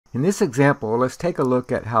In this example, let's take a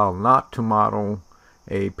look at how not to model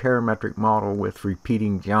a parametric model with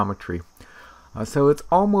repeating geometry. So it's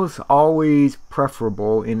almost always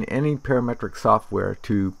preferable in any parametric software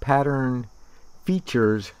to pattern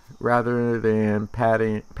features rather than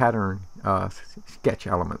pattern sketch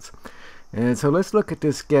elements. And so let's look at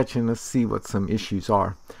this sketch and let's see what some issues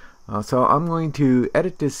are. So I'm going to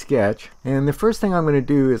edit this sketch, and the first thing I'm going to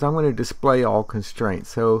do is I'm going to display all constraints.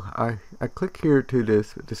 So I click here to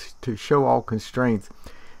to show all constraints,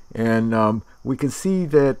 and we can see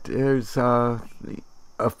that there's a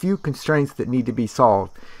few constraints that need to be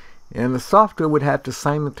solved, and the software would have to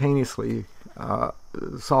simultaneously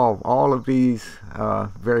solve all of these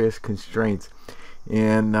various constraints,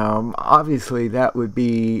 and obviously that would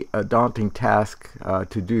be a daunting task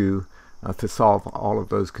to do. To solve all of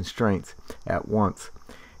those constraints at once.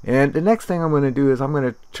 And the next thing I'm going to do is I'm going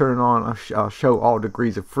to turn on, I'll show all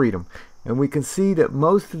degrees of freedom. And we can see that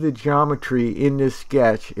most of the geometry in this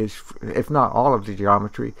sketch is, if not all of the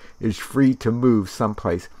geometry, is free to move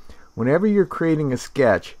someplace. Whenever you're creating a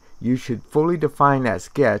sketch, you should fully define that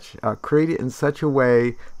sketch, create it in such a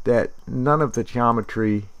way that none of the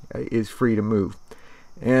geometry is free to move.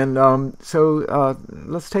 And so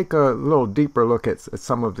let's take a little deeper look at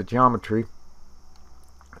some of the geometry.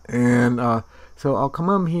 And so I'll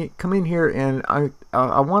come in here, and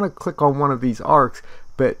I want to click on one of these arcs,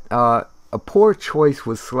 but a poor choice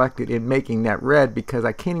was selected in making that red, because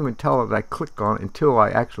I can't even tell that I click on it until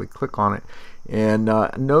I actually click on it. And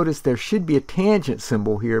notice there should be a tangent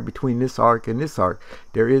symbol here between this arc and this arc.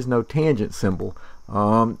 There is no tangent symbol.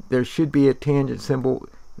 There should be a tangent symbol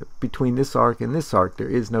between this arc and this arc. There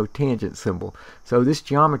is no tangent symbol. So this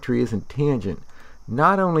geometry isn't tangent.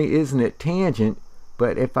 Not only isn't it tangent,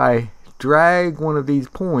 but if I drag one of these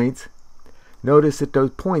points, notice that those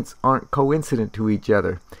points aren't coincident to each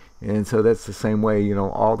other. And so that's the same way, you know,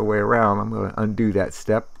 all the way around. I'm going to undo that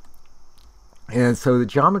step. And so the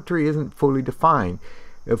geometry isn't fully defined.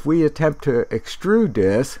 If we attempt to extrude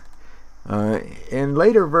this, in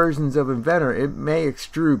later versions of Inventor, it may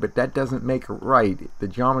extrude, but that doesn't make it right. The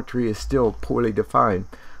geometry is still poorly defined.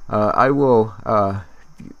 I will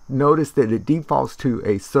notice that it defaults to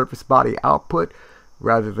a surface body output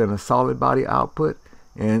rather than a solid body output.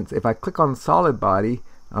 And if I click on solid body,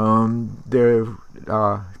 the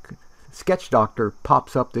Sketch Doctor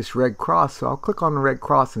pops up this red cross. So I'll click on the red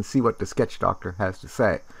cross and see what the Sketch Doctor has to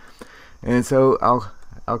say. And so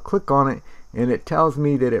I'll click on it, and it tells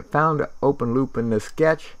me that it found an open loop in the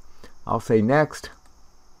sketch. I'll say next,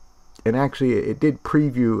 and actually it did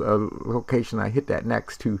preview a location. I hit that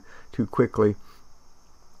next too quickly.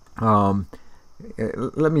 Let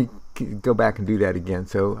me go back and do that again.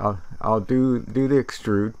 So I'll do the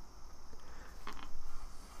extrude,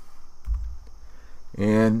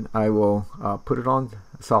 and I will put it on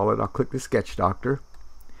solid. I'll click the Sketch Doctor,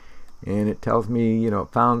 and it tells me, you know,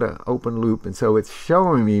 found an open loop. And so it's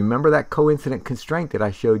showing me, remember that coincident constraint that I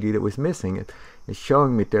showed you that was missing? It's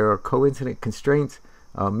showing me there are coincident constraints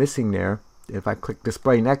missing there. If I click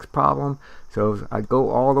display next problem, so I go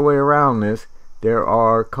all the way around this, there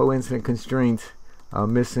are coincident constraints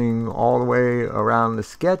missing all the way around the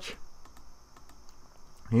sketch,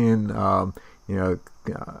 and you know,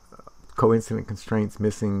 coincident constraints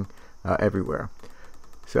missing everywhere.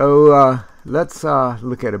 So let's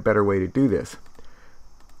look at a better way to do this.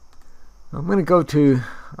 I'm going to go to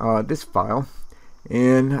this file,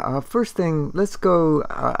 and first thing, let's go,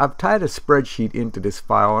 I've tied a spreadsheet into this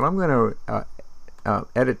file, and I'm going to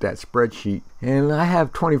edit that spreadsheet. And I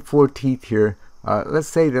have 24 teeth here. Let's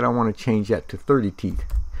say that I want to change that to 30 teeth.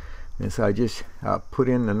 And so I just put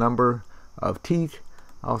in the number of teeth.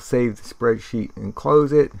 I'll save the spreadsheet and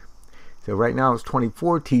close it. So right now it's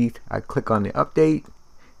 24 teeth. I click on the update,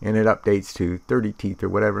 and it updates to 30 teeth or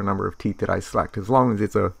whatever number of teeth that I select, as long as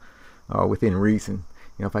it's within reason.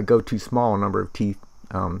 You know, if I go too small a number of teeth,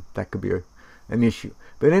 that could be an issue.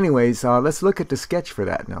 But anyways, let's look at the sketch for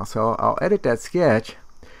that now. So I'll edit that sketch,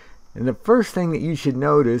 and the first thing that you should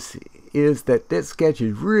notice is that this sketch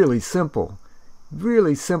is really simple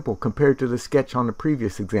compared to the sketch on the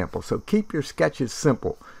previous example. So keep your sketches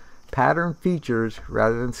simple. Pattern features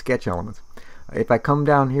rather than sketch elements. If I come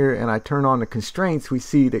down here and I turn on the constraints, we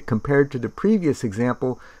see that compared to the previous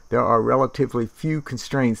example, there are relatively few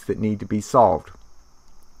constraints that need to be solved.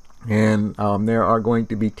 And there are going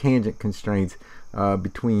to be tangent constraints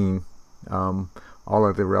between all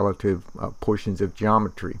of the relative portions of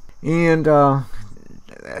geometry. And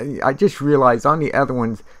I just realized on the other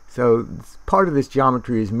ones, so part of this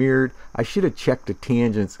geometry is mirrored. I should have checked the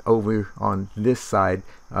tangents over on this side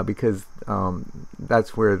because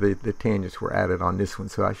that's where the tangents were added on this one.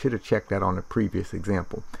 So I should have checked that on the previous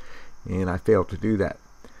example, and I failed to do that.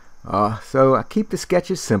 So I keep the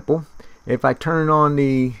sketches simple. If I turn on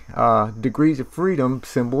the degrees of freedom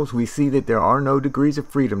symbols, we see that there are no degrees of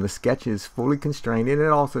freedom. The sketch is fully constrained, and it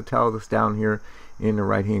also tells us down here in the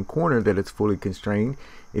right hand corner that it's fully constrained.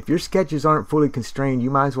 If your sketches aren't fully constrained,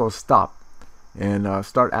 you might as well stop and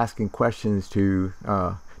start asking questions to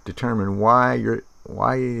determine why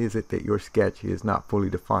is it that your sketch is not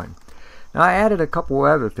fully defined. Now I added a couple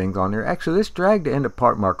other things on there. Actually, let's drag the end of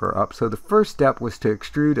part marker up. So the first step was to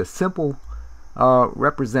extrude a simple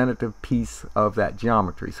representative piece of that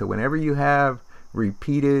geometry. So whenever you have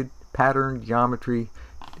repeated pattern geometry,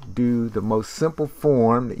 do the most simple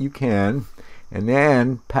form that you can, and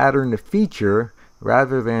then pattern the feature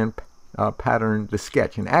rather than pattern the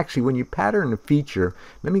sketch. And actually, when you pattern the feature,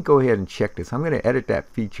 let me go ahead and check this. I'm going to edit that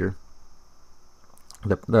feature,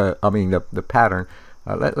 the pattern.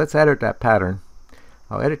 Let's edit that pattern.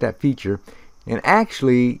 I'll edit that feature. And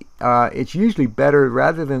actually, it's usually better,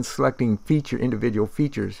 rather than selecting individual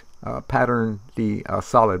features, pattern the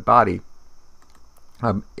solid body.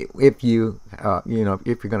 If you're going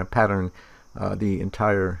to pattern the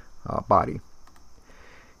entire body,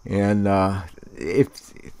 and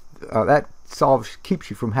if that keeps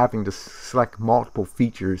you from having to select multiple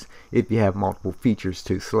features if you have multiple features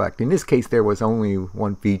to select. In this case, there was only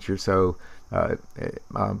one feature, so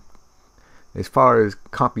as far as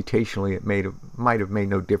computationally, it might have made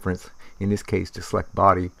no difference in this case to select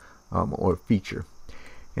body or feature.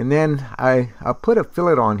 And then I put a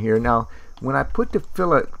fillet on here. Now, when I put the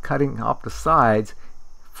fillet cutting off the sides,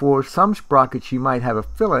 for some sprockets you might have a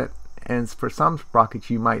fillet, and for some sprockets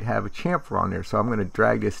you might have a chamfer on there. So I'm going to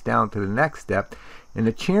drag this down to the next step, and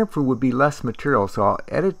the chamfer would be less material. So I'll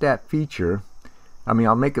edit that feature.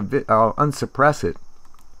 I'll unsuppress it,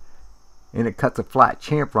 and it cuts a flat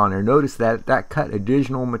chamfer on there. Notice that cut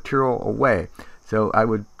additional material away. So I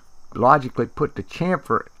would logically put the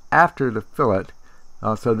chamfer after the fillet,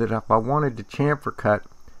 so that if I wanted the chamfer cut,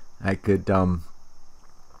 I could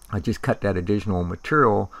I just cut that additional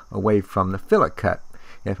material away from the fillet cut.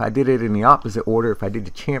 If I did it in the opposite order, if I did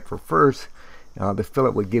the chamfer first, the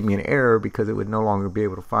fillet would give me an error because it would no longer be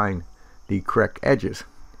able to find the correct edges.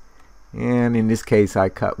 And in this case, I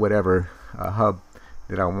cut whatever hub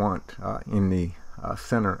that I want in the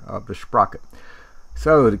center of the sprocket.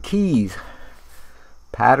 So the keys: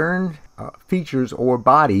 pattern features or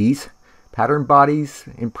bodies, pattern bodies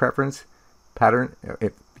in preference, pattern,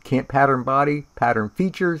 if you can't pattern body, pattern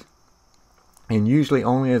features, and usually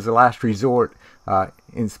only as a last resort.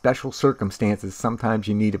 In special circumstances, sometimes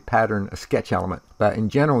you need to pattern a sketch element, but in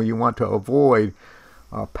general you want to avoid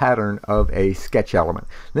a pattern of a sketch element.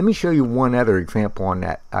 Let me show you one other example on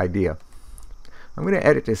that idea. I'm going to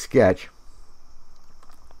edit this sketch,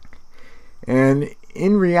 and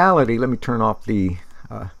in reality, let me turn off the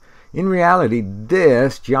in reality,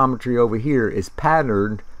 this geometry over here is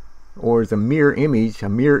patterned, or is a mirror image. A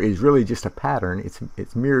mirror is really just a pattern.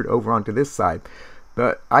 It's mirrored over onto this side.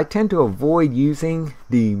 But I tend to avoid using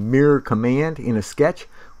the mirror command in a sketch.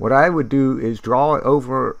 What I would do is draw it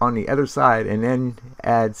over on the other side and then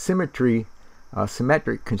add symmetric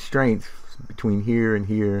constraints between here and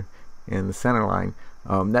here and the center line.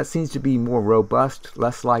 That seems to be more robust,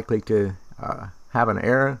 less likely to have an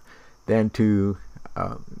error than to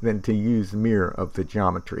use the mirror of the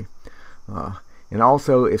geometry. And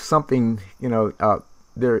also, if something,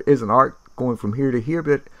 there is an arc going from here to here,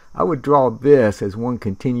 but I would draw this as one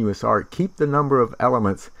continuous arc. Keep the number of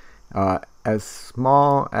elements as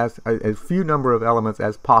small as few number of elements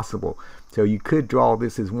as possible. So you could draw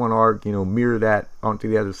this as one arc, mirror that onto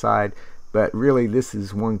the other side, but really this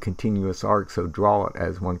is one continuous arc, so draw it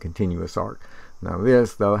as one continuous arc. Now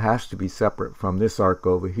this, though, has to be separate from this arc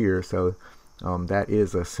over here, so that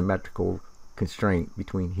is a symmetrical constraint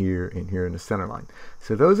between here and here in the center line.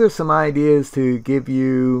 So those are some ideas to give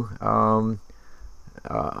you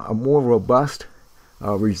a more robust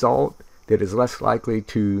result that is less likely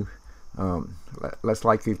to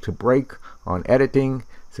break on editing.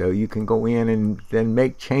 So you can go in and then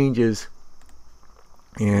make changes,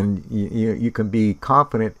 and you can be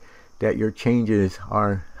confident that your changes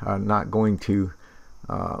are not going to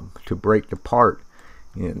break the part.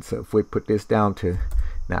 And so if we put this down to,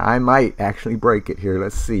 now I might actually break it here.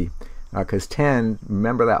 Let's see, because 10,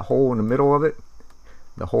 remember that hole in the middle of it?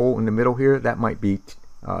 The hole in the middle here, that might be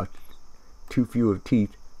too few of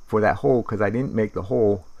teeth for that hole, because I didn't make the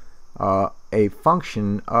hole a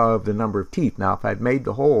function of the number of teeth. Now if I'd made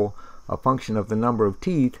the hole a function of the number of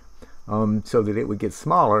teeth, so that it would get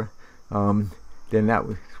smaller, then that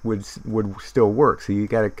would still work. So you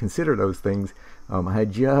got to consider those things. I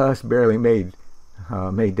had just barely made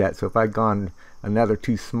that, so if I'd gone another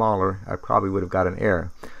 2 smaller, I probably would have got an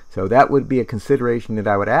error. So that would be a consideration that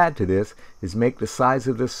I would add to this, is make the size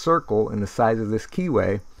of this circle and the size of this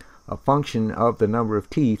keyway a function of the number of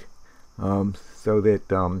teeth, so that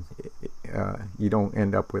you don't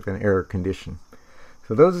end up with an error condition.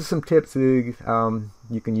 So those are some tips that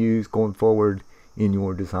you can use going forward in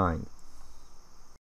your design.